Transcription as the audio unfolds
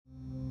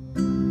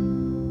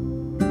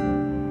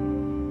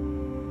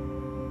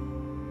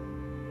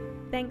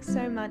Thanks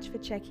so much for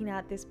checking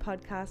out this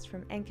podcast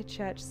from Anchor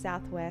Church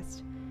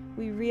Southwest.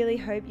 We really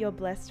hope you're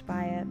blessed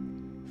by it.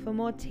 For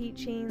more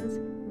teachings,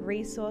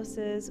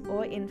 resources,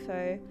 or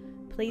info,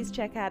 please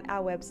check out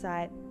our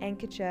website,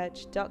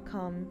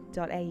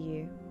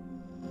 anchorchurch.com.au.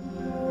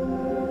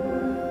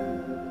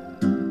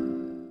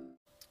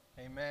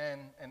 Amen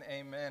and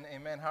amen,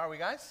 amen. How are we,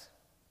 guys?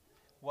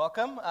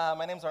 Welcome.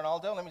 My name's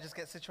Arnaldo. Let me just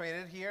get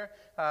situated here.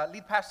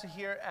 Lead pastor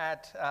here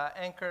at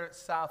Anchor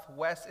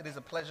Southwest. It is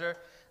a pleasure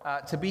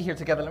to be here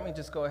together. Let me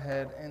just go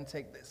ahead and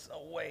take this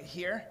away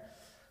here.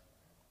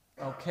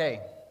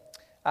 Okay.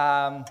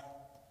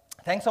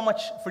 Thanks so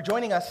much for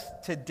joining us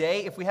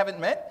today. If we haven't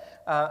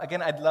met,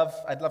 again, I'd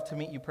love to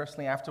meet you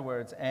personally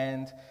afterwards.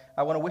 And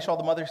I want to wish all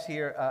the mothers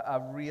here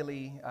a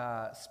really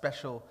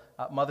special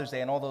Mother's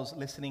Day, and all those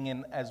listening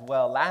in as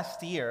well.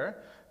 Last year,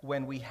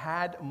 when we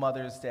had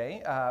Mother's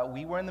Day,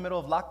 we were in the middle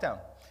of lockdown.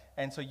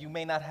 And so you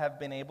may not have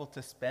been able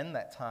to spend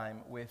that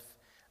time with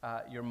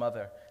your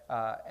mother.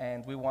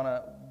 And we want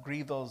to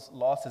grieve those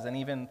losses. And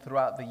even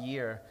throughout the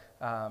year,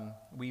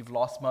 we've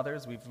lost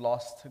mothers, we've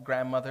lost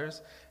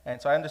grandmothers.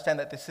 And so I understand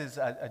that this is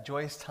a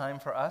joyous time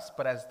for us,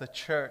 but as the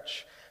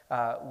church,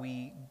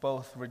 we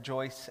both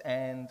rejoice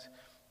and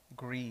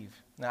grieve.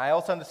 Now, I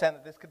also understand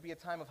that this could be a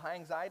time of high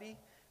anxiety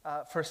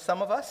for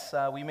some of us.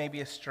 We may be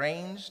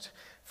estranged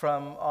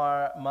from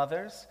our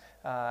mothers,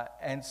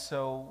 and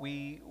so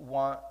we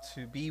want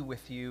to be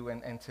with you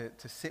and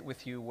to sit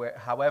with you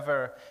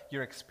however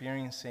you're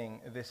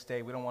experiencing this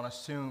day. We don't want to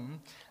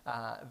assume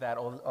that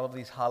all of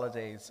these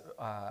holidays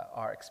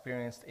are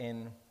experienced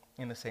in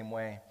the same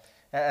way.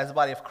 As a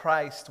body of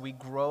Christ, we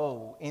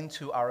grow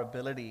into our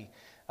ability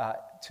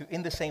to,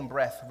 in the same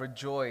breath,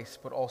 rejoice,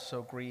 but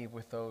also grieve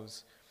with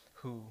those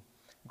who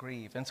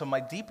grieve. And so my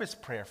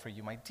deepest prayer for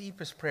you, my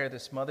deepest prayer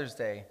this Mother's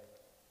Day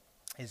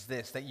is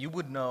this: that you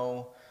would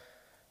know,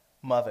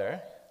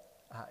 mother,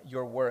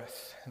 your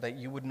worth, that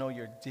you would know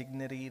your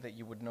dignity, that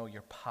you would know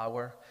your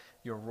power,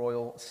 your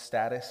royal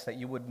status, that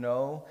you would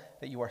know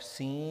that you are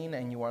seen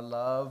and you are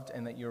loved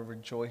and that you're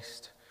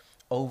rejoiced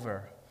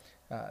over,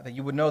 that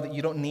you would know that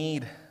you don't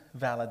need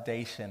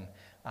validation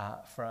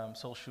from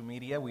social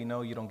media. We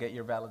know you don't get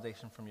your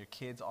validation from your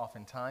kids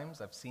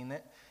oftentimes. I've seen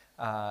it.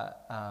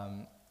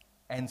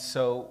 And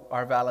so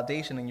our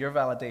validation and your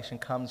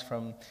validation comes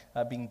from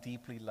being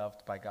deeply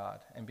loved by God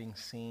and being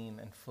seen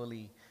and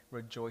fully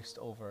rejoiced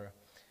over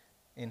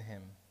in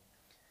Him.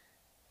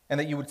 And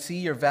that you would see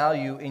your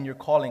value in your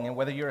calling. And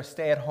whether you're a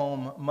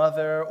stay-at-home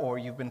mother or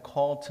you've been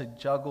called to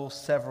juggle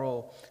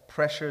several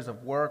pressures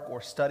of work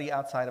or study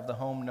outside of the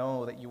home,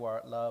 know that you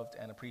are loved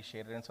and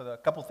appreciated. And so there are a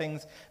couple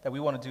things that we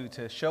want to do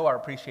to show our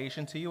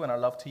appreciation to you and our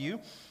love to you.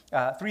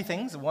 Three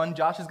things. One,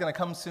 Josh is going to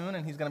come soon,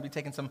 and he's going to be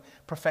taking some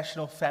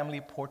professional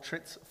family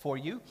portraits for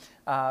you.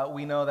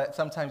 We know that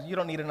sometimes you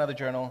don't need another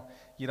journal.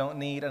 You don't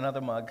need another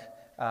mug.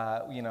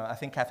 I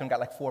think Catherine got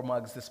like 4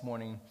 mugs this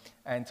morning,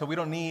 and so we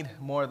don't need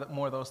more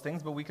of those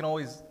things. But we can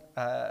always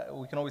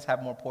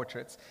have more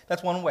portraits.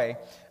 That's one way.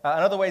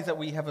 Another way is that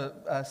we have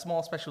a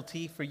small special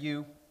tea for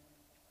you.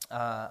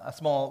 A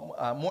small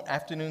more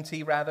afternoon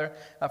tea, rather,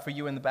 for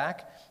you in the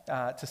back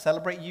to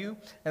celebrate you.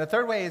 And the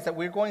third way is that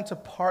we're going to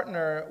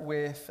partner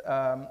with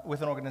an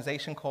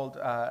organization called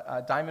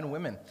Diamond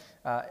Women.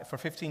 For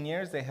 15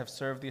 years, they have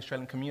served the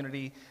Australian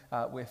community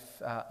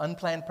with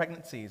unplanned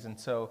pregnancies. And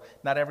so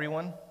not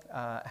everyone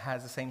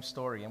has the same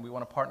story. And we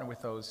want to partner with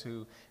those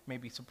who may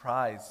be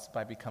surprised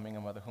by becoming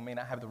a mother, who may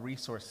not have the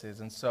resources.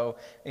 And so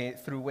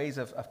through ways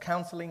of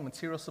counseling,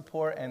 material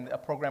support, and a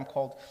program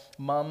called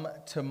Mom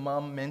to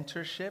Mom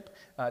Mentorship,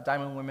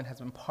 Diamond Women has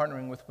been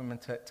partnering with women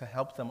to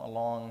help them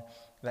along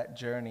that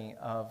journey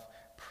of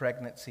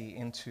pregnancy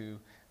into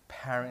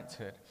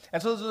parenthood.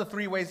 And so those are the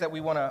 3 ways that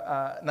we want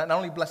to not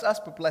only bless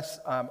us, but bless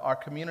our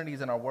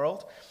communities and our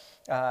world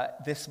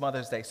this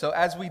Mother's Day. So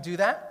as we do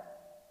that,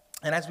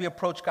 and as we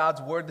approach God's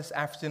Word this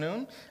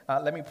afternoon,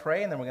 let me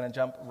pray, and then we're going to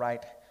jump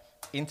right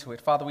into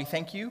it. Father, we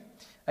thank you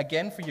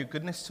again for your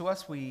goodness to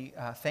us. We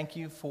thank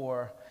you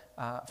for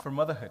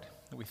motherhood.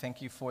 We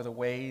thank you for the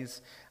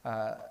ways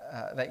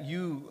that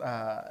you,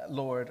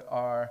 Lord,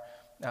 are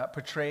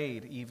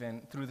portrayed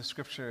even through the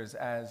Scriptures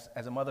as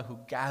a mother who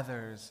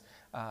gathers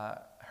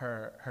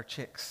her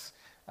chicks.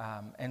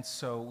 And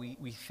so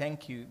we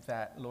thank you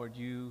that, Lord,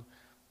 you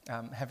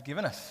have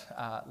given us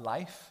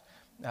life.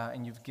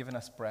 And you've given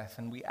us breath.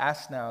 And we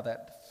ask now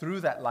that through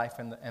that life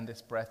and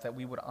this breath that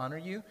we would honor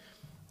you.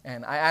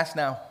 And I ask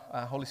now,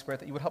 Holy Spirit,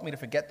 that you would help me to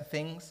forget the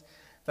things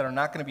that are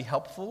not going to be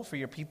helpful for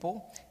your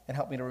people, and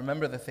help me to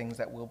remember the things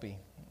that will be.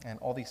 And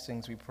all these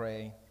things we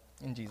pray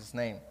in Jesus'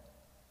 name.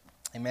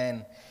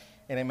 Amen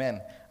and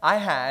amen. I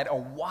had a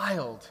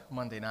wild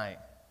Monday night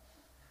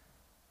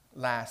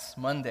last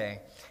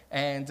Monday.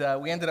 And I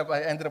ended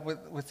up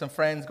with some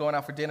friends going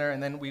out for dinner,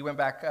 and then we went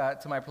back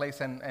to my place,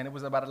 and it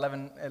was about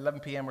 11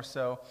 p.m. or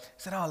so. I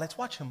said, let's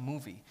watch a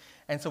movie.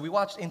 And so we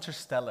watched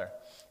Interstellar.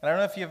 And I don't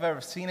know if you've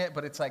ever seen it,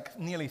 but it's like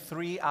nearly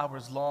 3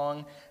 hours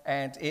long,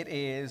 and it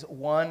is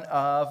one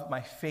of my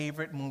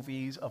favorite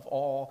movies of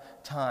all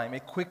time.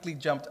 It quickly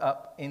jumped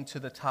up into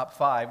the top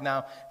 5.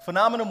 Now,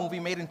 phenomenal movie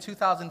made in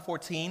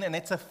 2014, and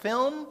it's a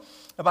film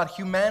about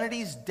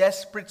humanity's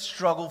desperate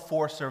struggle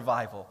for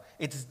survival.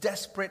 It's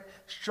desperate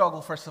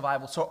struggle for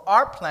survival. So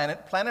our planet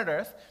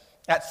Earth,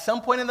 at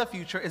some point in the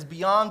future, is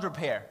beyond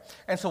repair.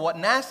 And so what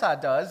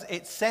NASA does,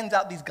 it sends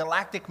out these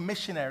galactic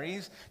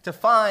missionaries to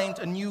find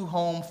a new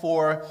home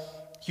for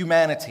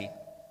humanity.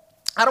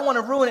 I don't want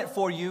to ruin it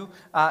for you,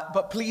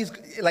 but please,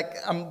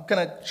 I'm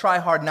going to try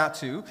hard not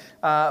to.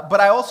 But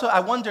I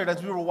wondered,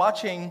 as we were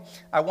watching,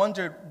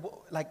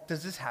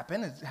 does this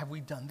happen? Have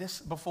we done this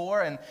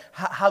before? And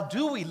how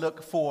do we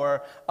look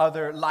for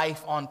other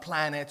life on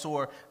planets,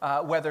 or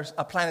whether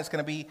a planet's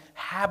going to be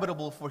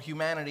habitable for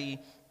humanity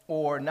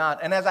or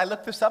not? And as I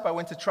looked this up, I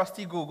went to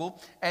trusty Google,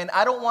 and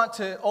I don't want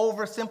to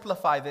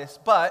oversimplify this,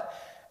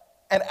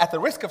 and at the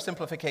risk of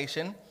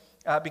simplification,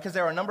 because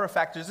there are a number of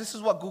factors, this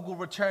is what Google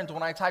returned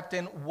when I typed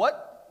in,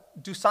 what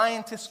do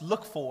scientists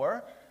look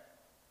for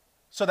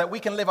so that we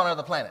can live on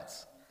other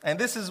planets? And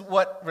this is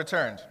what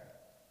returned.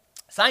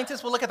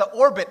 Scientists will look at the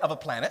orbit of a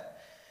planet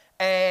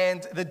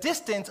and the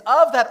distance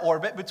of that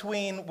orbit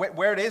between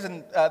where it is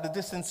and the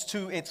distance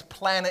to its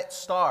planet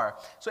star.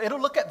 So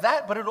it'll look at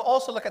that, but it'll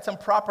also look at some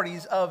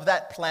properties of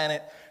that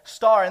planet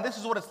star, and this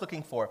is what it's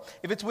looking for.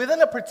 If it's within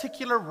a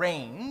particular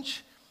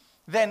range,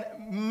 then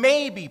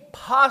maybe,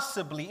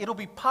 possibly, it'll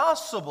be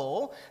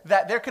possible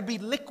that there could be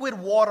liquid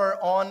water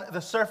on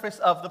the surface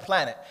of the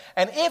planet.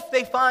 And if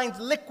they find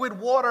liquid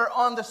water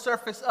on the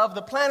surface of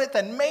the planet,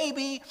 then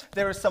maybe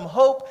there is some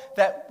hope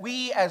that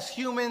we as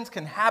humans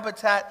can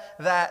habitat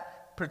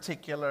that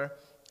particular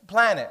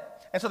planet.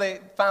 And so they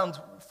found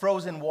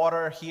frozen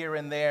water here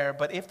and there,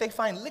 but if they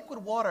find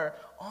liquid water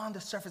on the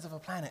surface of a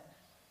planet,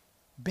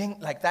 bing,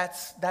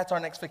 that's our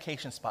next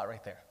vacation spot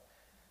right there.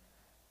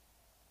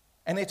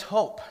 And it's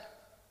hope.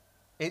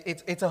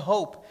 It's a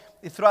hope.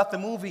 Throughout the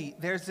movie,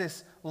 there's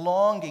this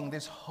longing,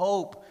 this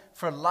hope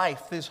for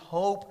life, this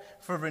hope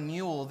for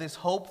renewal, this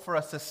hope for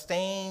a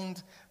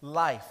sustained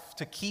life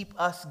to keep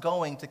us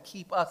going, to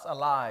keep us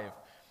alive.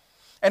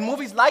 And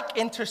movies like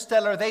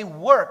Interstellar, they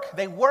work.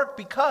 They work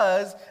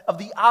because of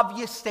the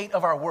obvious state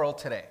of our world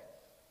today.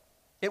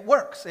 It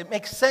works. It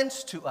makes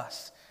sense to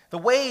us. The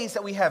ways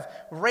that we have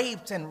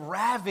raped and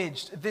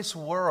ravaged this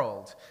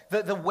world,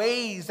 the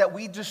ways that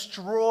we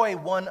destroy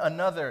one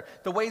another,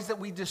 the ways that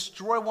we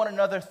destroy one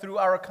another through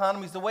our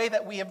economies, the way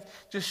that we have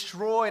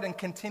destroyed and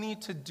continue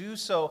to do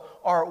so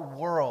our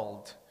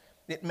world.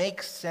 It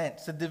makes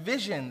sense. The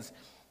divisions,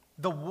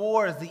 the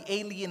wars, the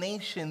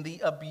alienation,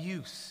 the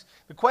abuse.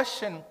 The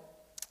question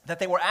that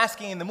they were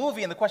asking in the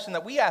movie, and the question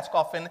that we ask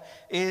often,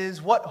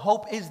 is what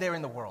hope is there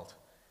in the world?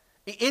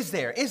 Is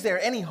there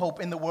any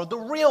hope in the world, the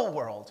real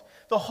world,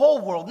 the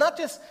whole world, not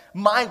just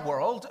my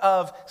world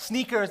of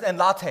sneakers and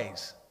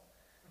lattes,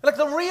 like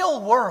the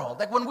real world,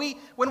 like when we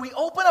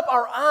open up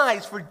our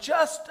eyes for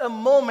just a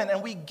moment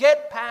and we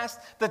get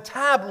past the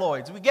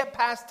tabloids, we get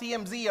past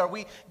TMZ, or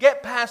we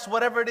get past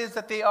whatever it is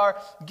that they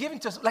are giving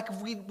to us, like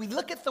we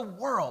look at the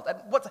world and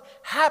what's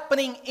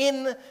happening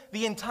in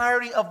the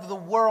entirety of the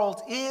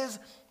world, is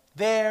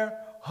there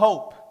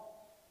hope?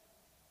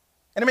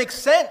 And it makes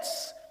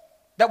sense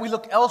that we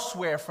look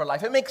elsewhere for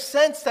life. It makes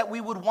sense that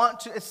we would want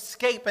to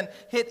escape and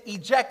hit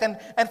eject.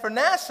 And for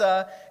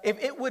NASA, if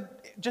it would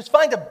just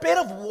find a bit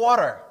of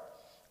water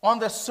on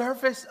the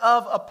surface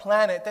of a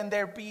planet, then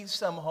there'd be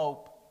some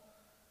hope.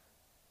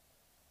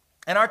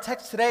 And our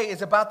text today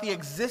is about the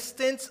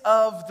existence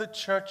of the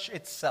church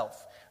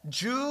itself.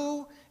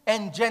 Jew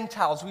and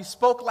Gentiles, we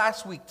spoke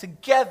last week,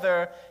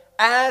 together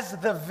as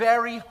the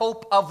very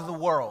hope of the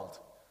world.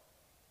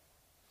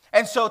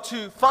 And so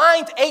to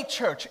find a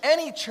church,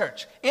 any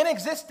church in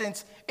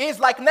existence, is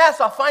like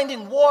NASA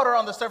finding water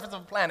on the surface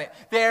of a planet.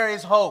 There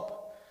is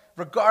hope,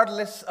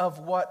 regardless of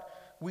what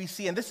we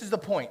see. And this is the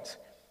point.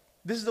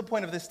 This is the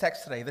point of this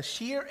text today. The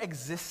sheer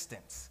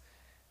existence,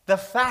 the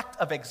fact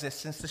of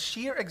existence, the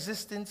sheer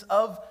existence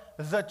of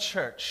the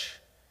church,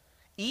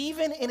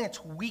 even in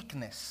its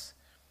weakness,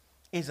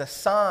 is a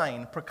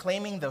sign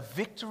proclaiming the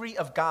victory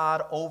of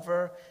God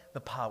over the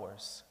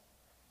powers.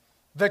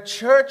 The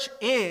church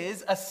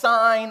is a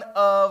sign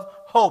of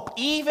hope,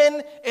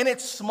 even in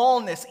its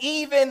smallness,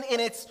 even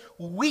in its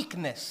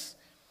weakness.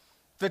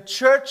 The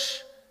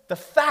church, the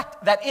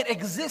fact that it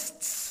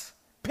exists,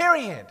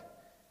 period,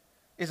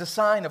 is a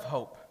sign of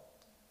hope.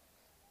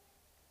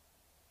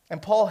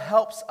 And Paul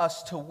helps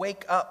us to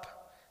wake up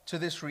to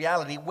this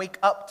reality, wake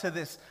up to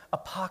this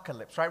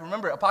apocalypse, right?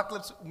 Remember,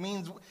 apocalypse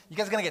means, you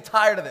guys are going to get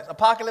tired of this.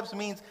 Apocalypse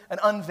means an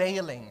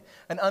unveiling,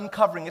 an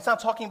uncovering. It's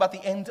not talking about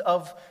the end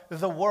of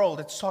the world.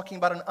 It's talking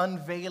about an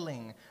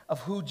unveiling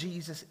of who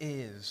Jesus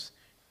is.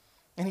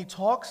 And he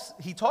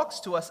talks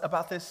to us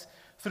about this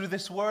through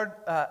this word,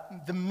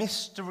 the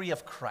mystery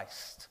of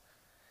Christ.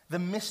 The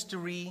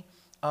mystery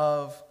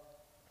of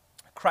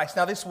Christ.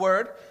 Now this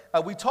word,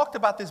 we talked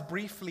about this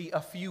briefly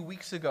a few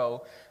weeks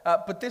ago,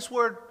 but this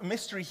word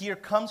mystery here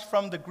comes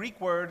from the Greek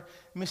word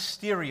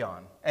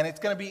mysterion. And it's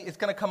going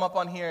to come up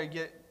on here.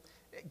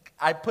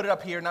 I put it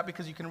up here not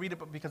because you can read it,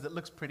 but because it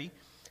looks pretty.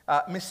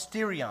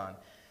 Mysterion.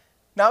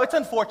 Now it's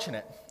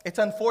unfortunate. It's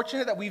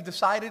unfortunate that we've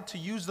decided to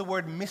use the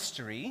word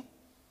mystery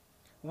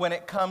when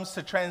it comes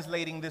to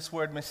translating this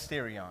word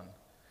mysterion.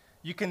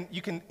 You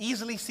can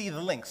easily see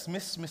the links,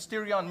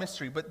 mysterion,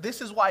 mystery, but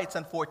this is why it's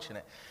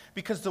unfortunate.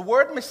 Because the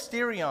word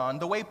mysterion,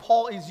 the way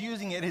Paul is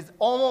using it, is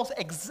almost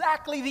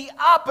exactly the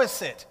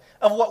opposite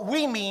of what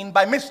we mean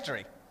by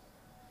mystery.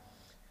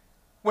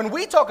 When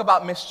we talk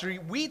about mystery,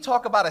 we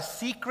talk about a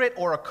secret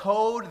or a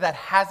code that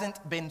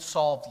hasn't been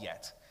solved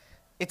yet.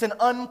 It's an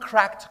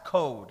uncracked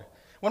code.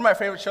 One of my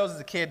favorite shows as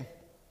a kid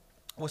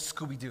was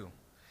Scooby-Doo.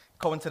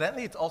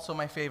 Coincidentally, it's also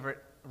my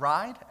favorite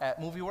ride at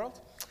Movie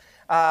World.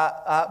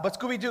 But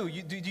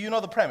Scooby-Doo, do you know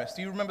the premise?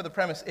 Do you remember the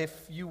premise if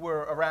you were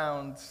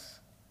around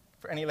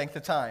for any length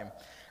of time?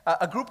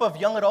 A group of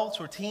young adults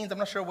or teens, I'm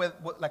not sure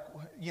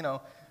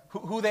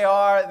who they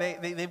are.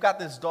 They've got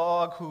this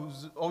dog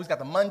who's always got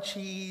the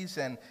munchies,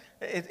 and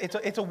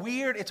it's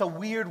a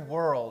weird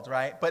world,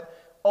 right? But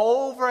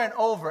over and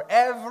over,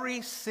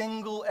 every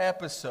single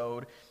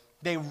episode,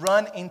 they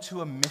run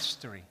into a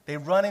mystery. They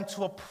run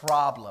into a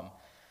problem.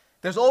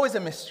 There's always a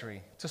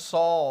mystery to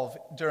solve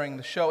during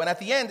the show. And at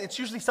the end, it's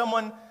usually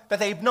someone that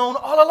they've known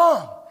all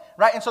along,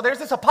 right? And so there's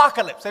this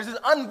apocalypse. There's this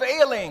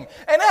unveiling.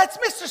 And that's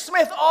Mr.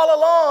 Smith all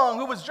along,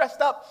 who was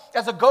dressed up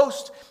as a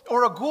ghost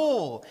or a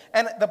ghoul.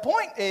 And the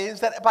point is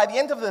that by the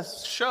end of the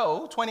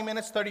show, 20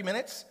 minutes, 30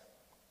 minutes,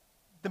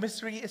 the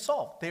mystery is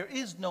solved. There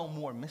is no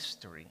more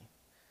mystery.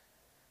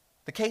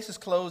 The case is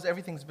closed.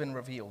 Everything's been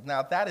revealed.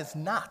 Now, that is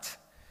not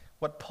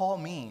what Paul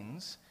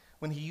means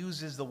when he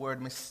uses the word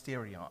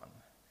mysterion.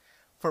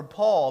 For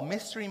Paul,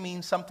 mystery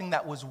means something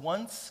that was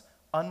once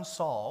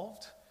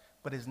unsolved,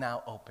 but is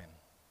now open.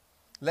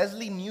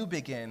 Leslie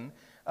Newbigin,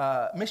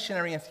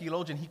 missionary and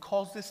theologian, he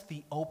calls this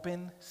the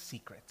open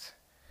secret,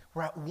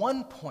 where at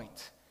one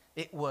point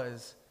it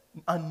was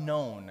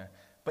unknown,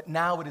 but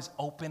now it is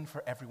open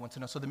for everyone to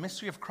know. So the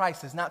mystery of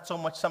Christ is not so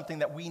much something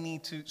that we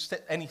need to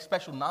any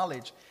special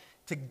knowledge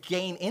to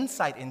gain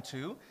insight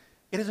into.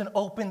 It is an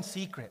open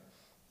secret.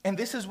 And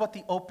this is what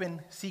the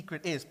open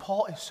secret is.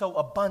 Paul is so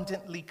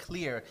abundantly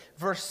clear.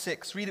 Verse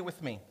 6, read it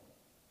with me.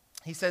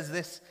 He says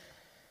this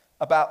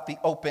about the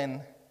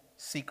open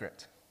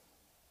secret.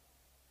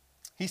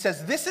 He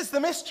says, this is the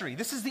mystery.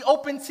 This is the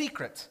open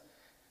secret.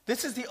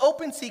 This is the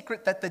open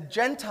secret that the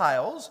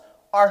Gentiles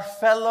are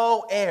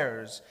fellow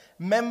heirs,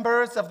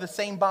 members of the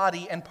same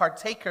body, and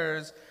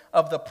partakers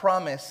of the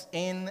promise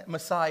in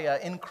Messiah,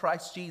 in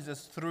Christ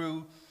Jesus,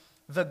 through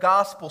the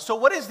gospel. So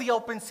what is the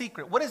open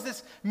secret? What is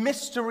this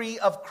mystery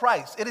of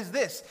Christ? It is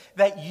this,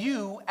 that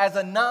you as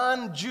a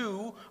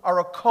non-Jew are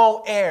a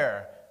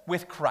co-heir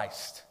with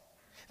Christ.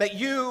 That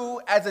you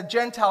as a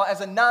Gentile,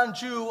 as a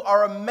non-Jew,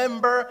 are a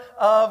member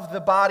of the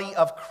body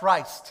of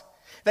Christ.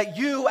 That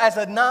you as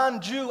a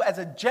non-Jew, as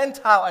a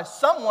Gentile, as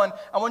someone,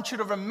 I want you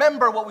to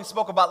remember what we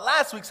spoke about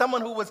last week,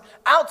 someone who was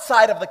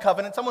outside of the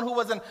covenant, someone who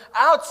was an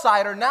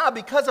outsider, now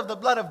because of the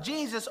blood of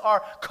Jesus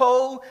are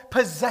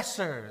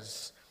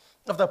co-possessors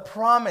of the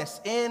promise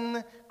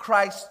in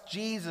Christ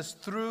Jesus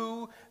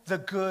through the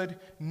good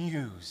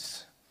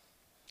news.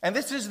 And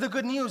this is the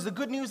good news. The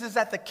good news is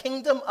that the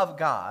kingdom of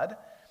God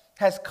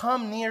has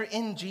come near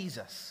in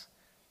Jesus.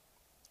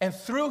 And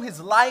through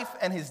his life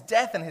and his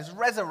death and his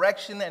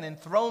resurrection and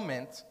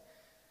enthronement,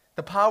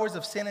 the powers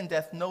of sin and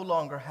death no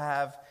longer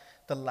have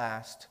the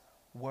last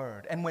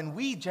word. And when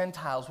we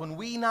Gentiles, when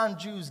we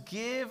non-Jews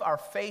give our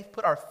faith,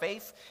 put our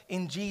faith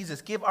in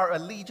Jesus, give our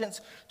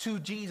allegiance to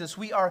Jesus,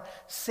 we are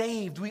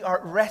saved, we are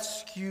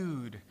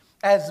rescued,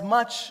 as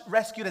much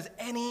rescued as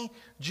any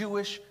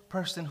Jewish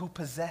person who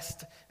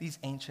possessed these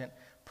ancient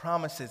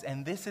promises.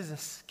 And this is a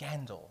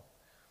scandal.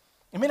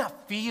 It may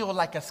not feel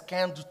like a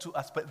scandal to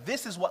us, but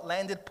this is what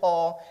landed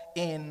Paul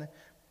in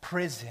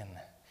prison.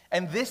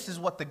 And this is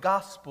what the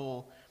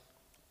gospel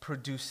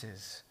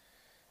produces.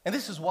 And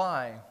this is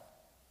why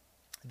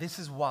the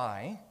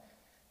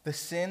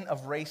sin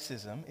of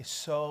racism is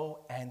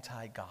so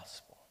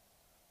anti-gospel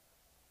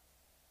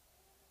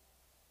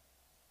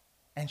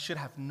and should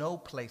have no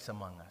place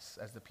among us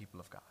as the people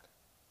of God.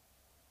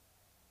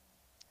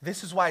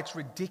 This is why it's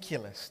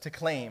ridiculous to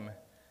claim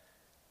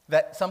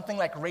that something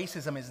like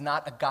racism is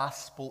not a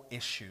gospel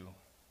issue.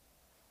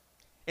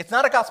 It's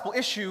not a gospel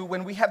issue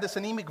when we have this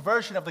anemic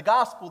version of the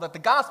gospel, that the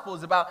gospel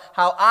is about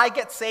how I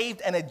get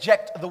saved and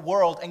eject the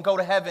world and go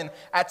to heaven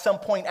at some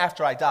point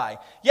after I die.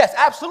 Yes,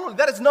 absolutely,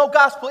 that is no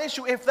gospel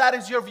issue if that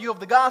is your view of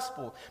the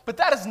gospel. But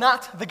that is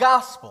not the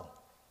gospel.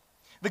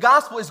 The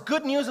gospel is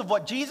good news of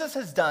what Jesus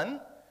has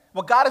done,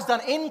 what God has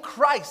done in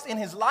Christ, in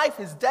his life,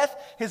 his death,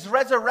 his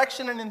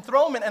resurrection and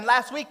enthronement. And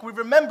last week we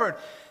remembered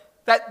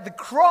that the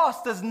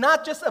cross does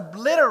not just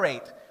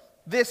obliterate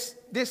this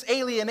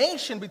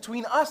alienation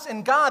between us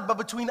and God, but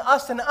between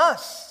us and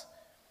us.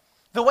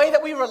 The way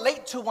that we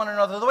relate to one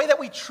another, the way that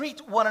we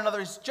treat one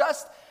another is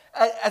just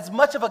as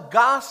much of a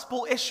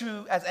gospel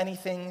issue as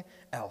anything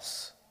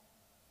else.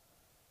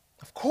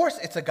 Of course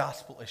it's a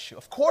gospel issue.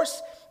 Of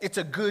course it's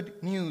a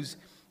good news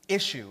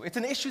issue. It's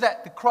an issue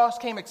that the cross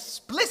came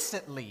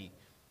explicitly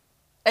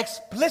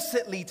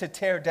to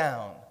tear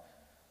down.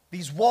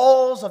 These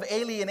walls of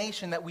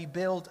alienation that we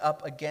build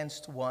up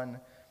against one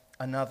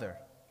another.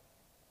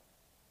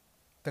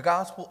 The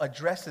gospel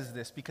addresses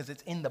this because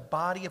it's in the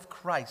body of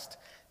Christ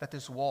that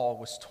this wall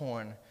was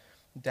torn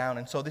down.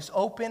 And so this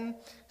open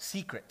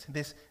secret,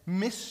 this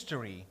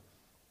mystery,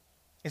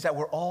 is that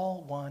we're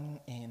all one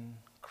in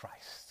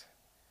Christ.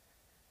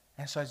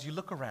 And so as you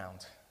look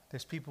around,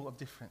 there's people of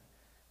different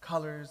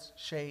colors,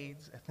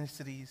 shades,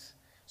 ethnicities,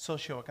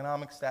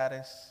 socioeconomic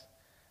status,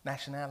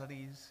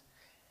 nationalities,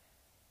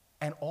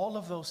 and all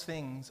of those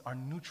things are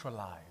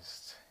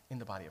neutralized in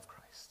the body of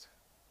Christ.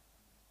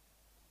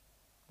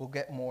 We'll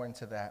get more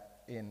into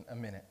that in a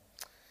minute.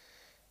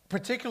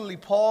 Particularly,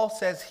 Paul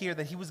says here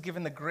that he was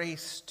given the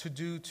grace to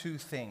do two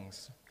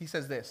things. He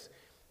says this,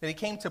 that he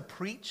came to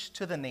preach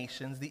to the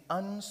nations the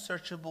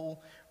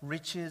unsearchable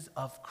riches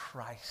of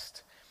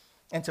Christ,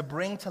 and to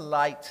bring to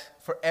light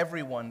for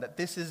everyone that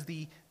this is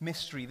the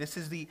mystery, this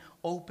is the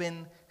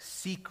open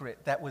secret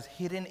that was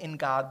hidden in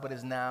God but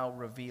is now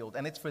revealed.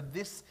 And it's for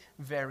this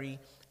very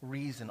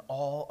reason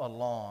all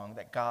along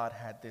that God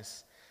had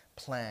this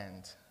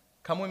planned.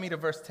 Come with me to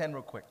verse 10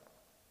 real quick.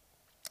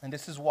 And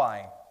this is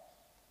why.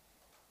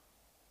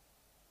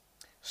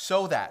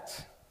 So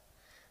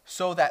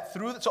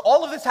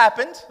all of this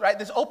happened, right?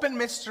 This open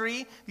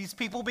mystery, these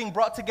people being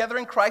brought together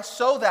in Christ,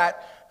 so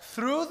that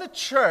through the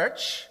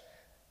church,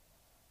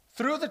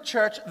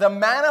 the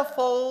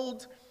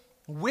manifold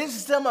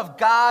wisdom of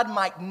God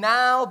might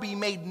now be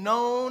made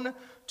known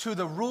to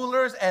the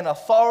rulers and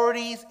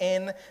authorities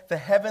in the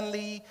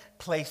heavenly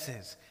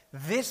places.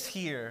 This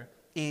here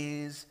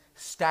is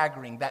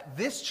staggering, that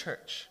this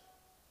church,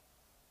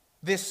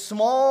 this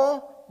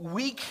small,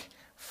 weak,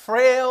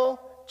 frail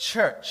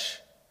church,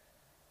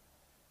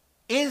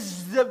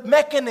 is the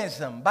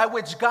mechanism by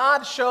which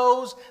God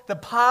shows the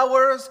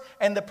powers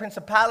and the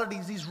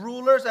principalities, these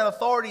rulers and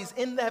authorities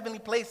in the heavenly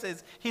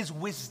places, his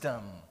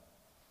wisdom.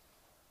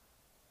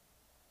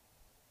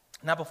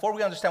 Now, before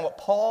we understand what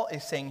Paul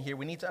is saying here,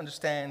 we need to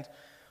understand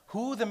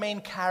who the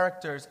main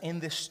characters in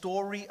this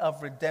story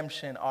of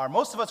redemption are.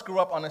 Most of us grew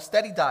up on a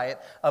steady diet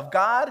of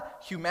God,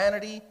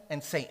 humanity,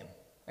 and Satan.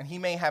 And he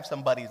may have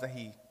some buddies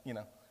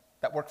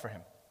that work for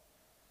him.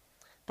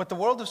 But the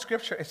world of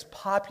Scripture is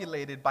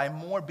populated by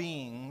more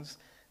beings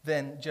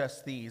than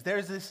just these.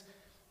 There's this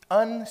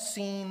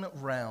unseen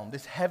realm,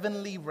 this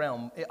heavenly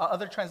realm.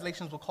 Other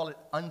translations will call it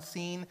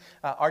unseen.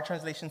 Our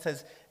translation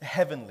says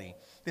heavenly.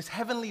 This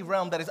heavenly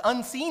realm that is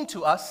unseen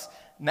to us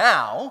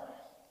now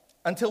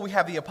until we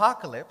have the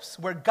apocalypse,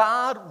 where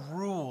God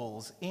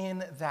rules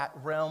in that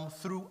realm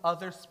through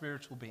other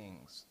spiritual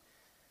beings.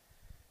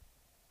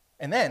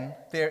 And then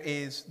there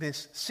is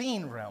this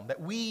seen realm that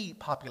we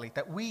populate,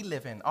 that we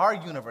live in, our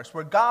universe,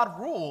 where God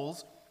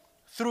rules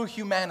through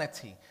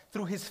humanity,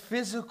 through his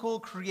physical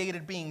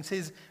created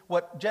beings,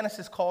 what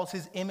Genesis calls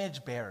his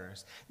image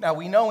bearers. Now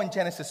we know in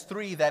Genesis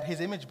 3 that his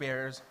image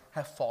bearers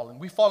have fallen.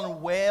 We've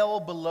fallen well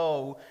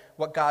below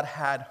what God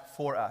had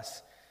for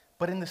us.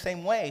 But in the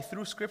same way,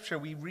 through Scripture,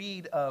 we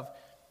read of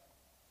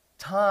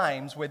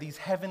times where these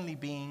heavenly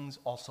beings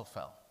also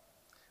fell,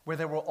 where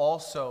there were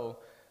also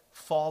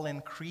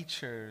fallen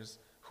creatures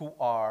who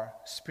are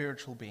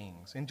spiritual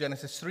beings. In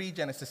Genesis 3,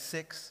 Genesis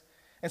 6.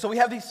 And so we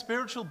have these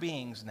spiritual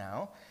beings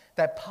now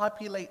that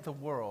populate the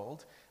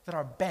world that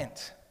are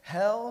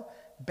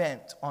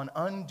hell-bent on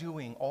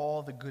undoing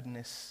all the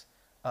goodness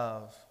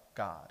of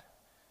God.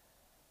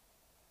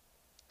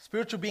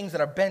 Spiritual beings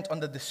that are bent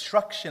on the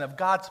destruction of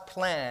God's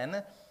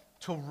plan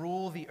to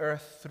rule the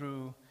earth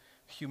through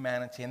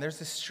humanity. And there's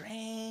this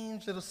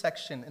strange little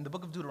section in the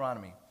book of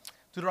Deuteronomy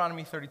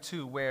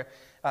 32, where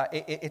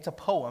it's a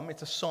poem,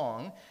 it's a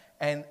song,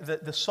 and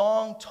the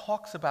song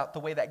talks about the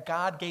way that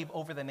God gave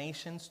over the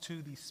nations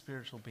to these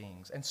spiritual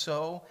beings. And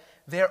so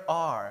there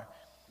are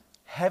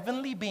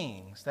heavenly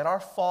beings that are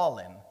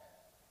fallen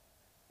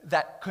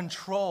that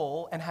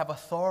control and have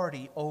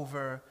authority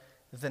over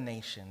the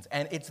nations.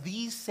 And it's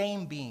these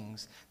same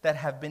beings that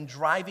have been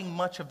driving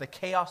much of the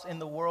chaos in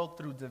the world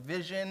through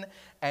division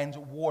and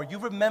war. You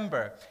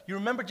remember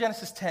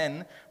Genesis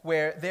 10,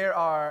 where there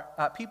are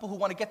people who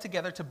want to get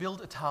together to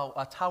build a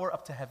tower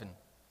up to heaven,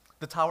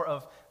 the Tower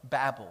of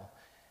Babel.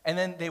 And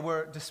then they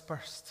were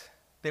dispersed.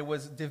 There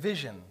was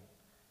division.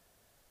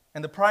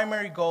 And the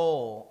primary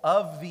goal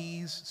of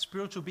these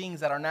spiritual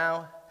beings that are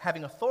now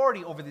having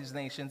authority over these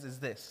nations is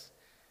this: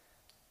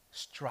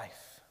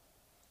 strife,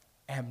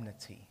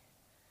 enmity,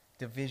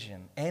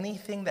 division,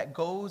 anything that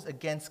goes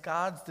against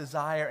God's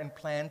desire and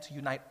plan to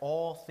unite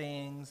all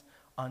things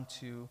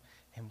unto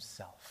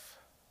himself.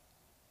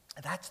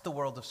 That's the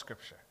world of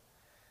Scripture.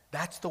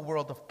 That's the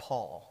world of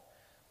Paul.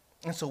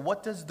 And so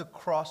what does the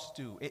cross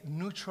do? It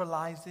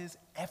neutralizes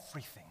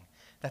everything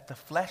that the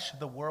flesh,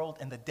 the world,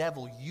 and the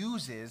devil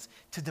uses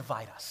to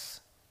divide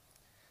us,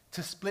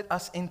 to split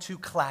us into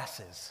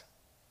classes.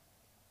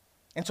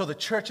 And so the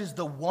church is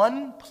the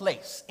one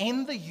place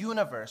in the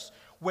universe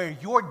where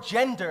your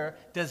gender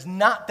does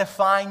not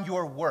define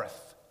your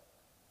worth.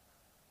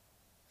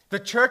 The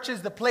church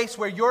is the place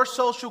where your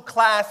social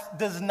class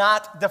does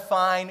not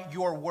define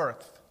your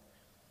worth.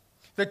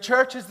 The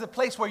church is the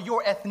place where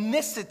your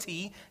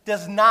ethnicity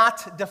does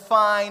not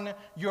define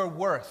your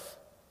worth.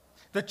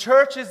 The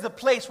church is the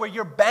place where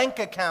your bank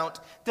account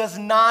does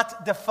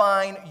not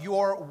define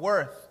your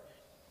worth.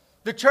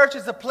 The church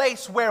is the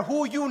place where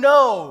who you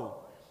know,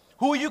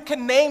 who you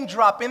can name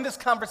drop in this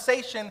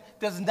conversation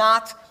does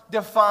not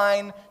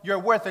define your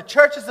worth. The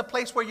church is the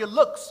place where your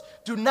looks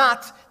do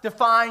not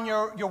define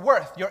your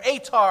worth. Your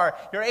ATAR,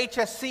 your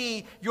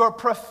HSC, your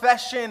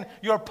profession,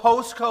 your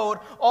postcode,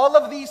 all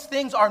of these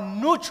things are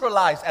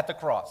neutralized at the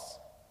cross.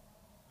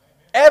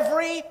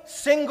 Every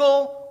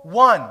single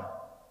one.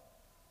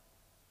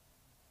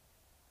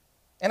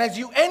 And as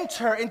you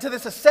enter into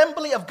this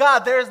assembly of God,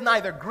 there is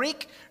neither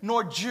Greek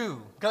nor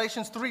Jew.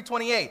 Galatians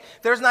 3:28.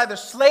 There is neither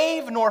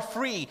slave nor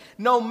free,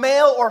 no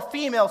male or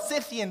female,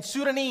 Scythian,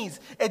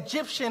 Sudanese,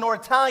 Egyptian or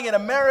Italian,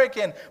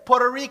 American,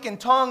 Puerto Rican,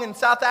 Tongan,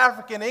 South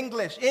African,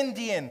 English,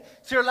 Indian,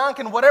 Sri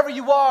Lankan, whatever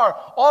you are,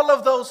 all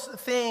of those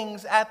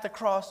things at the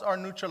cross are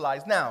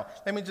neutralized. Now,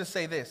 let me just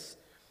say this.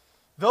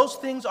 Those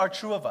things are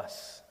true of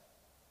us.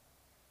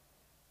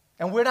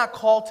 And we're not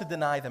called to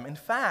deny them. In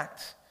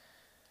fact,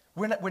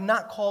 we're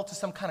not called to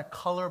some kind of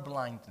color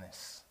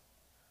blindness.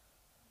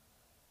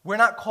 We're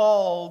not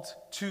called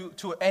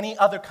to any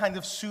other kind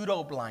of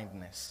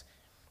pseudo-blindness.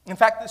 In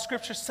fact, the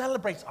Scripture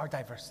celebrates our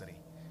diversity.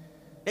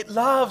 It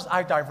loves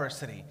our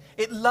diversity.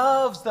 It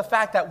loves the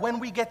fact that when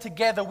we get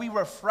together, we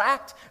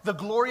refract the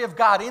glory of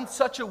God in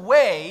such a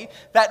way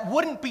that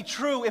wouldn't be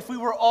true if we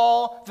were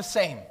all the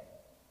same.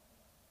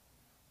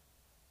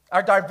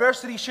 Our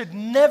diversity should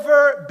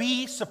never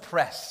be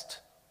suppressed.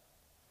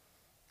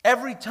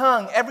 Every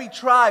tongue, every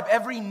tribe,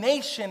 every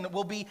nation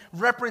will be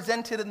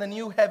represented in the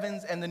new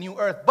heavens and the new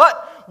earth.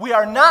 But we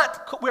are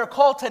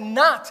called to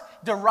not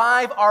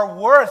derive our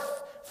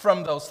worth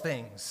from those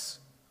things.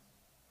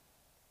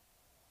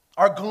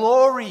 Our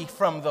glory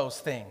from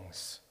those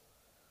things.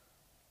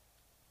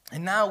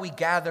 And now we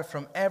gather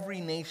from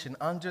every nation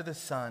under the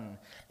sun,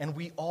 and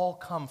we all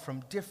come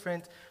from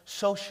different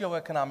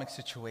socioeconomic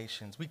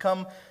situations. We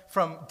come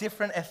from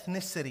different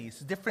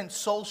ethnicities, different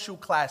social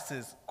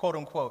classes, quote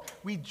unquote.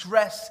 We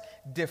dress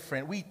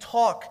different, we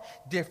talk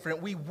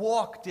different, we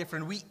walk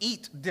different, we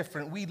eat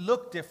different, we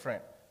look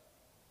different.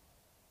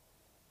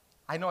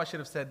 I know I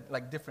should have said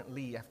like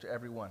differently after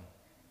every one.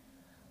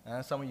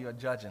 Some of you are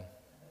judging.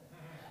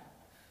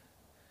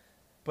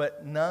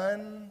 But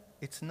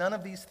it's none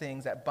of these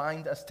things that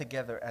bind us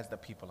together as the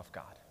people of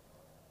God.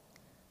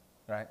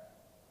 Right?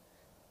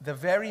 The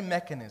very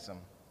mechanism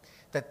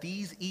that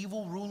these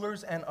evil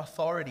rulers and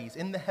authorities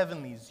in the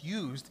heavenlies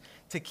used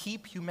to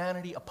keep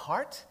humanity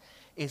apart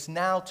is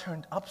now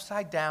turned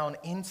upside down,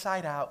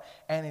 inside out,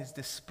 and is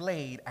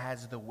displayed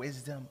as the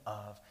wisdom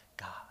of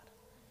God.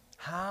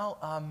 How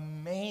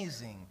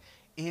amazing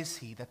is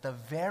he that the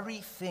very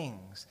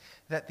things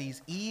that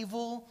these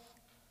evil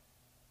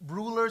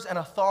rulers and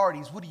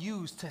authorities would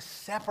use to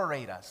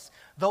separate us,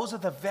 those are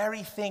the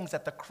very things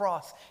that the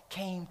cross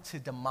came to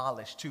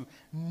demolish, to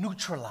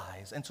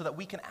neutralize, and so that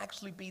we can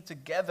actually be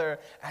together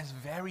as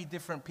very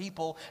different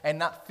people and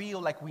not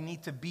feel like we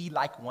need to be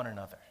like one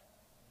another.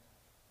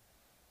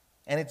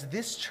 And it's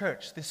this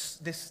church,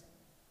 this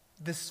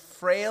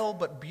frail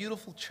but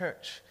beautiful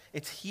church,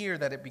 it's here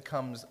that it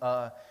becomes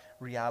a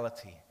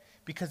reality.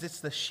 Because it's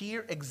the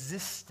sheer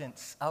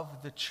existence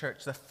of the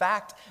church, the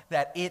fact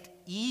that it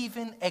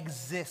even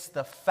exists,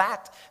 the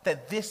fact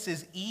that this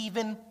is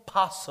even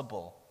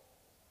possible,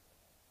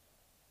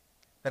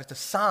 that it's a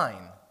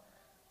sign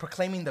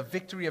proclaiming the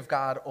victory of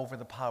God over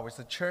the powers.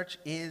 The church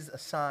is a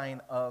sign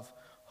of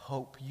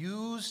hope.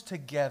 Used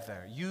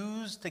together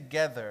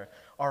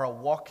are a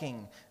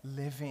walking,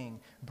 living,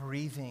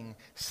 breathing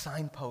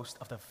signpost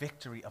of the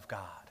victory of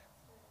God.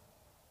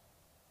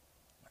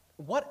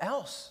 What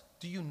else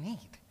do you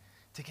need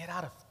to get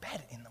out of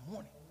bed in the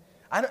morning?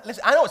 I know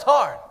it's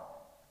hard.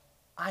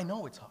 I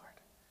know it's hard.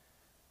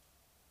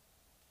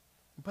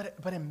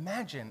 But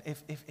imagine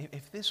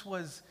if this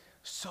was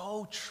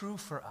so true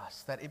for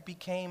us that it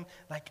became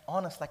like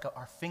on us, like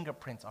our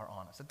fingerprints are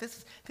on us. That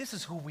this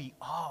is who we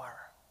are.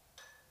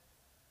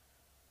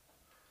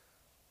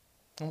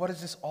 And what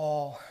does this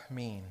all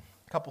mean?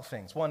 A couple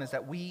things. One is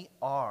that we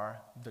are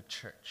the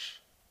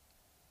church.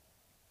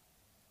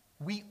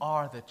 We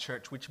are the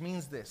church, which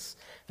means this,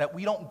 that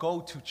we don't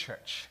go to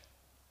church.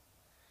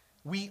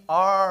 We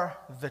are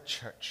the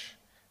church.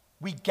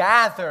 We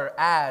gather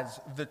as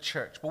the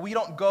church, but we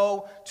don't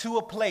go to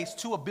a place,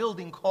 to a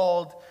building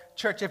called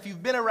church. If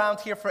you've been around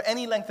here for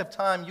any length of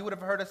time, you would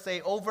have heard us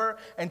say over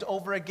and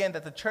over again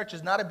that the church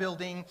is not a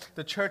building,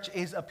 the church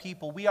is a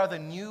people. We are the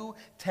new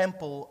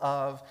temple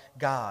of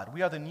God.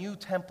 We are the new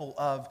temple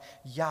of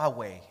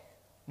Yahweh.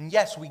 And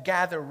yes, we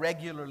gather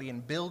regularly in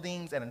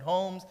buildings and in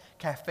homes,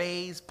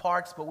 cafes,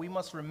 parks, but we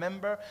must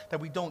remember that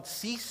we don't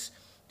cease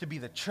to be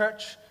the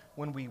church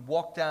when we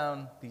walk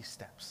down these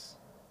steps.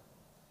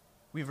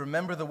 We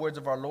remember the words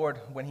of our Lord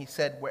when he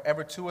said,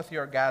 wherever two or three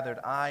are gathered,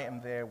 I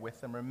am there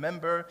with them.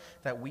 Remember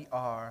that we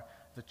are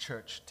the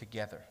church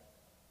together.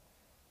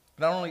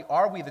 Not only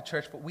are we the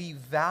church, but we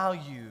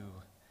value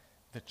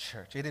the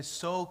church. It is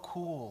so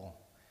cool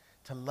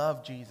to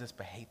love Jesus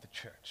but hate the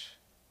church.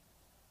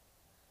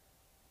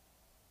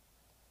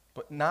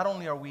 But not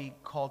only are we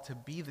called to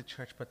be the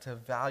church, but to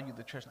value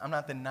the church. I'm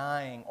not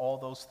denying all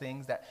those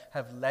things that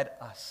have led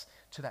us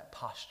to that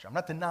posture. I'm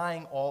not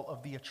denying all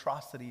of the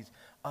atrocities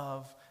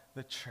of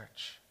the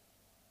church.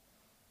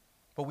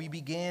 But we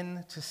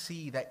begin to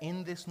see that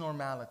in this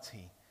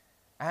normality,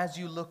 as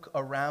you look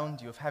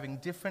around you of having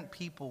different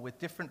people with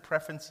different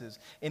preferences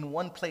in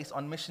one place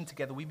on mission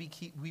together, we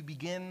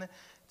begin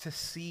to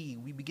see,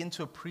 we begin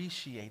to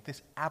appreciate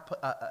this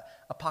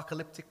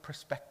apocalyptic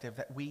perspective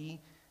that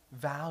we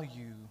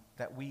value,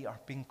 that we are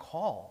being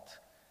called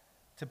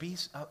to be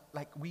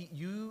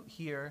you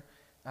here,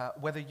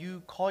 whether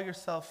you call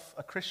yourself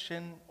a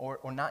Christian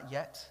or not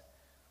yet,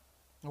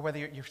 or whether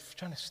you're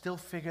trying to still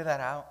figure that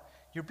out,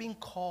 you're being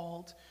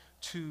called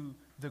to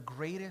the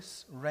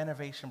greatest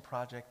renovation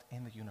project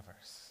in the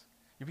universe.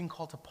 You're being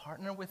called to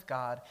partner with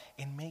God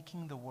in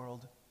making the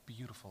world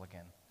beautiful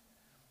again,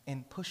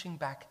 in pushing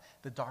back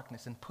the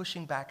darkness and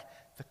pushing back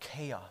the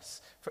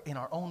chaos in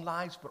our own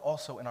lives, but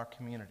also in our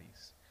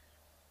communities.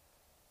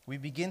 We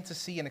begin to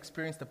see and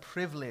experience the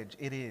privilege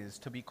it is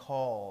to be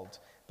called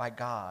by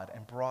God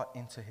and brought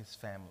into his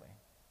family.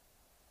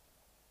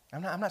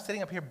 I'm not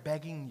sitting up here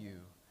begging you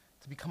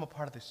to become a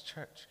part of this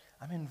church.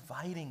 I'm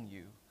inviting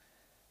you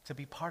to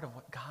be part of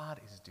what God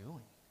is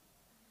doing.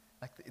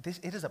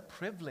 It is a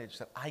privilege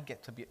that I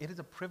get to be. It is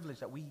a privilege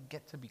that we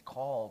get to be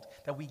called,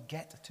 that we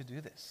get to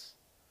do this.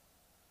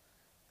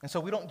 And so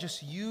we don't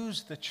just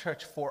use the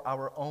church for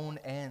our own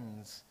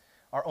ends,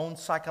 our own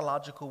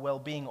psychological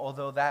well-being,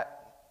 although that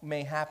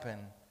may happen.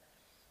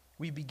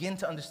 We begin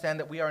to understand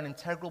that we are an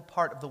integral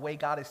part of the way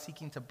God is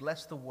seeking to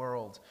bless the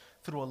world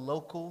through a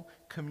local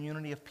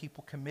community of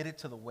people committed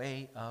to the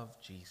way of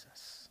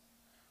Jesus.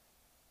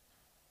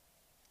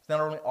 Not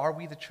only are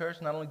we the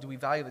church, not only do we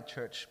value the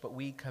church, but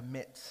we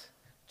commit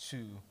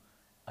to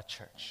a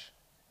church,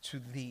 to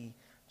the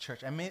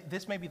church.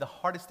 This may be the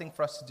hardest thing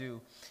for us to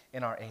do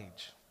in our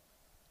age.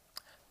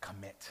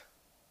 Commit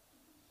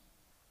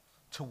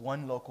to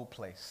one local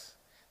place.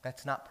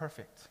 That's not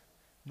perfect,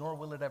 nor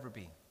will it ever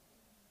be.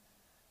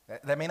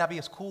 That may not be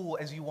as cool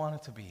as you want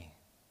it to be.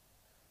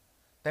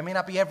 That may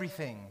not be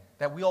everything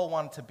that we all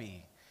want it to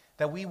be.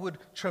 That we would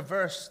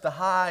traverse the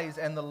highs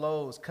and the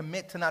lows,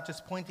 commit to not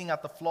just pointing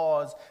out the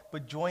flaws,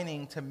 but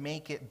joining to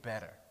make it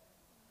better.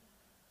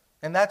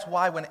 And that's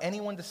why when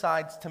anyone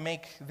decides to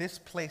make this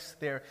place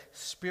their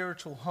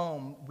spiritual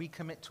home, we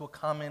commit to a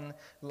common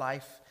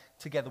life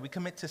together. We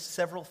commit to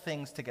several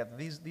things together.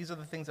 These are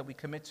the things that we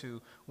commit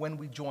to when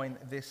we join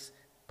this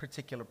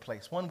particular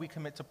place. One, we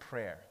commit to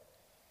prayer.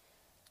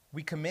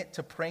 We commit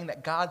to praying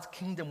that God's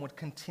kingdom would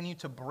continue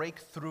to break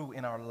through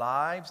in our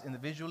lives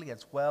individually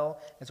as well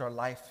as our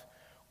life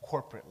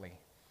corporately.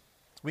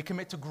 We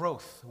commit to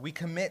growth. We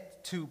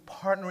commit to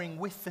partnering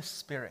with the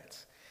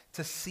Spirit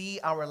to see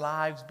our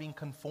lives being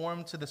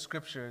conformed to the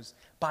Scriptures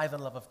by the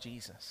love of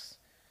Jesus.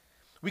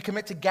 We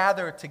commit to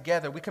gather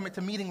together. We commit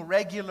to meeting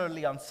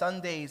regularly on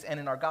Sundays and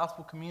in our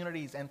gospel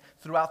communities and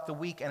throughout the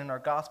week and in our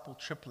gospel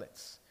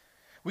triplets.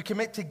 We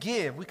commit to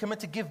give. We commit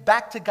to give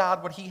back to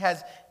God what he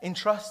has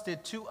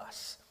entrusted to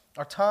us.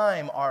 Our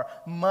time, our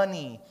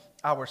money,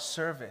 our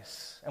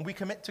service. And we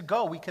commit to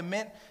go. We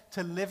commit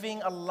to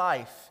living a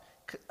life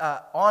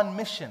on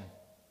mission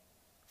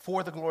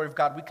for the glory of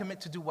God. We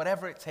commit to do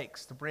whatever it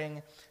takes to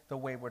bring the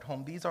wayward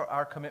home. These are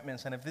our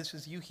commitments. And if this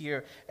is you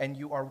here and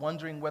you are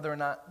wondering whether or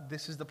not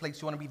this is the place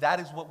you want to be,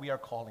 that is what we are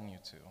calling you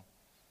to.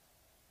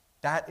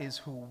 That is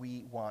who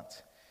we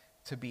want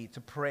to be, to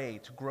pray,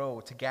 to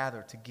grow, to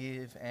gather, to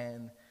give,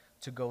 and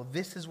to go.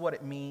 This is what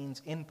it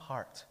means, in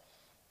part,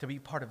 to be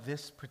part of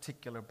this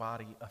particular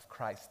body of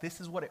Christ. This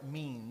is what it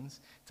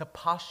means to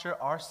posture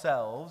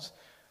ourselves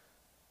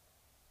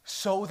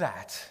so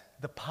that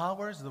the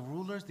powers, the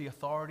rulers, the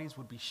authorities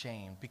would be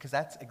shamed, because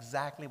that's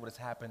exactly what has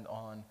happened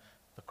on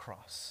the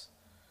cross.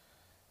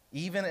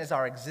 Even as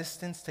our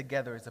existence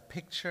together is a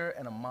picture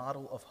and a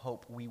model of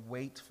hope, we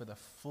wait for the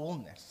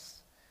fullness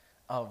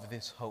of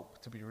this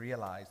hope to be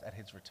realized at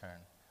his return.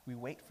 We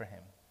wait for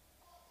him.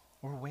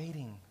 We're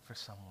waiting for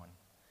someone.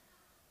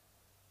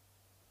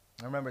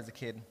 I remember as a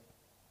kid,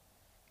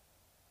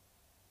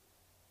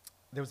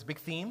 there was a big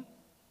theme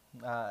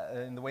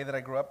in the way that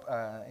I grew up,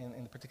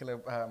 in the particular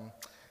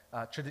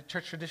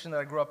church tradition that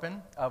I grew up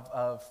in,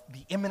 of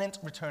the imminent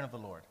return of the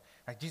Lord.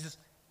 Like, Jesus,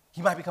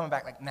 he might be coming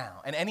back like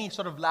now. And any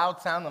sort of loud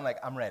sound, I'm like,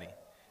 I'm ready.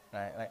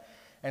 Right?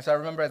 And so I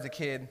remember as a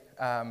kid,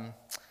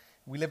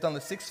 we lived on the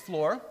 6th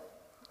floor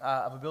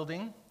of a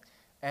building,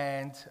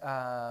 and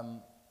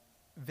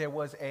there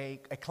was a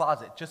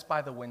closet just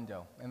by the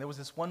window. And there was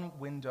this one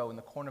window in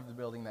the corner of the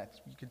building that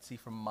you could see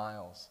for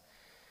miles.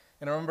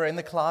 And I remember in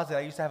the closet,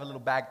 I used to have a little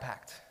bag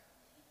packed.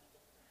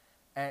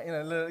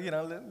 And,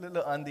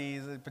 little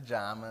undies,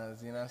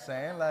 pajamas, you know what I'm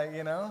saying?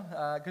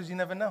 Like, because you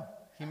never know.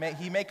 He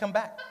may come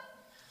back.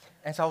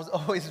 And so I was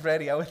always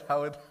ready. I would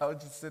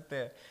just sit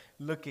there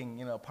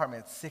looking,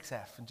 apartment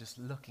 6F and just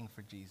looking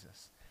for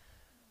Jesus.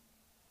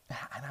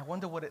 And I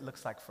wonder what it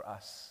looks like for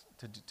us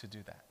to do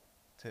that,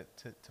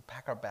 to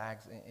pack our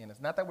bags in.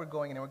 It's not that we're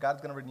going anywhere.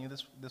 God's going to renew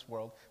this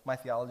world. My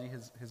theology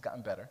has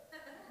gotten better.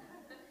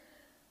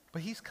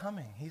 But he's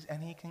coming.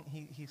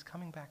 He's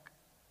coming back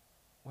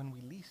when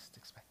we least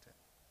expect it.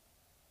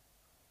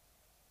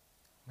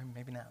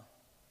 Maybe now.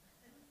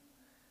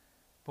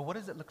 But what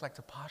does it look like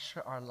to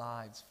posture our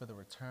lives for the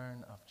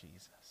return of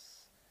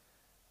Jesus?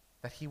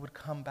 That he would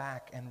come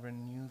back and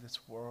renew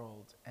this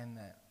world and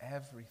that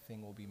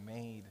everything will be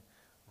made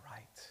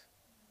right.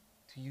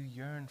 Do you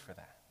yearn for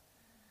that?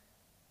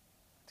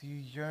 Do you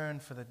yearn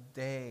for the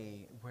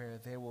day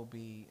where there will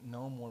be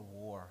no more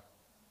war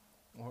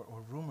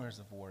or rumors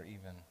of war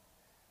even?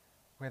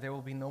 Where there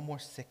will be no more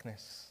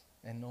sickness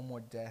and no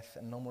more death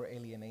and no more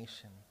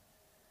alienation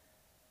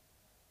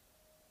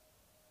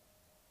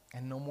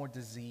and no more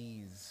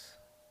disease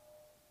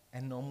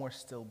and no more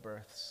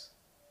stillbirths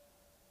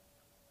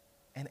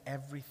and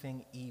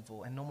everything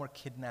evil and no more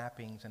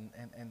kidnappings and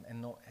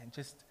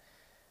just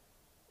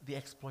the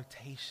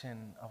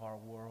exploitation of our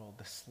world,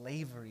 the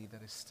slavery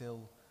that is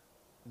still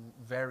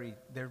there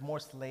are more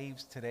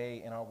slaves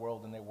today in our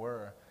world than there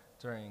were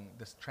during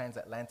this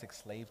transatlantic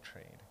slave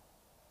trade.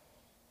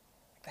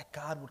 That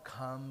God would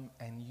come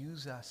and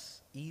use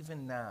us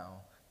even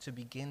now to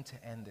begin to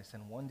end this,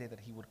 and one day that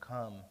he would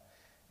come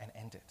and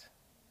end it.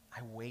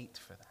 I wait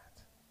for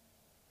that.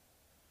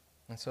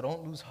 And so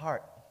don't lose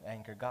heart,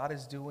 Anchor. God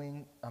is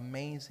doing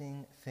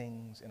amazing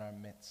things in our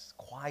midst,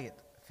 quiet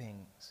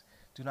things.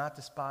 Do not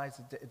despise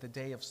the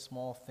day of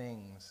small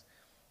things.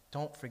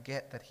 Don't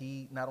forget that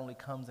he not only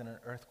comes in an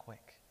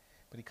earthquake,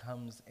 but he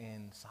comes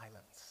in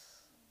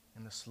silence,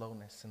 in the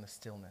slowness, in the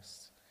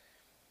stillness.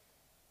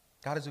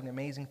 God is doing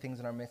amazing things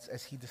in our midst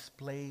as he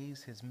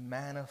displays his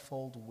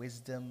manifold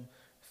wisdom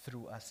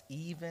through us,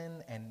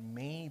 even and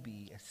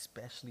maybe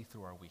especially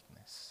through our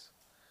weakness.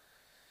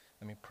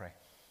 Let me pray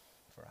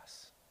for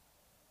us.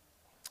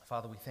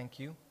 Father, we thank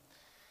you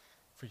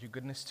for your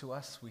goodness to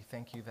us. We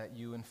thank you that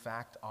you, in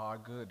fact, are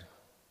good,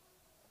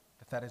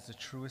 that is the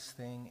truest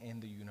thing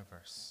in the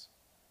universe.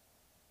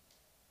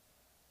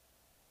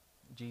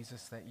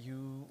 Jesus, that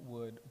you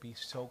would be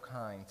so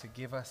kind to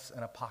give us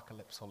an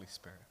apocalypse, Holy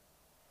Spirit.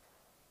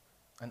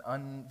 An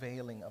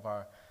unveiling of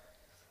our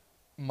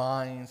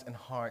minds and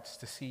hearts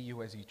to see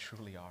you as you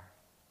truly are.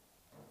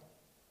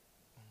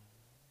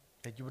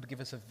 That you would give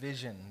us a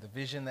vision, the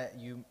vision that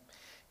you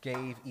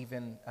gave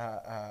even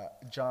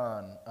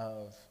John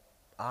of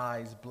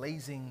eyes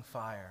blazing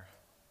fire,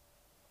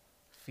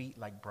 feet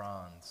like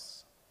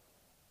bronze,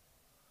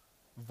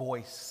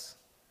 voice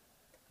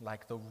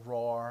like the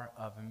roar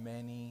of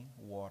many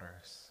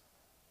waters.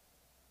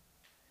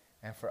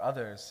 And for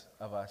others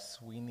of us,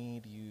 we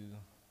need you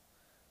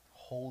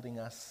holding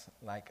us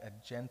like a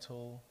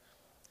gentle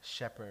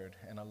shepherd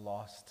and a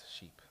lost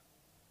sheep.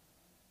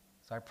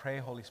 So I pray,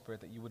 Holy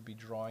Spirit, that you would be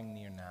drawing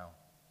near now.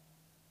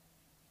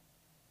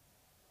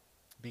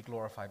 Be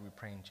glorified, we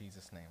pray in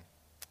Jesus' name.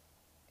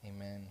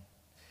 Amen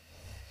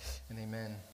and amen.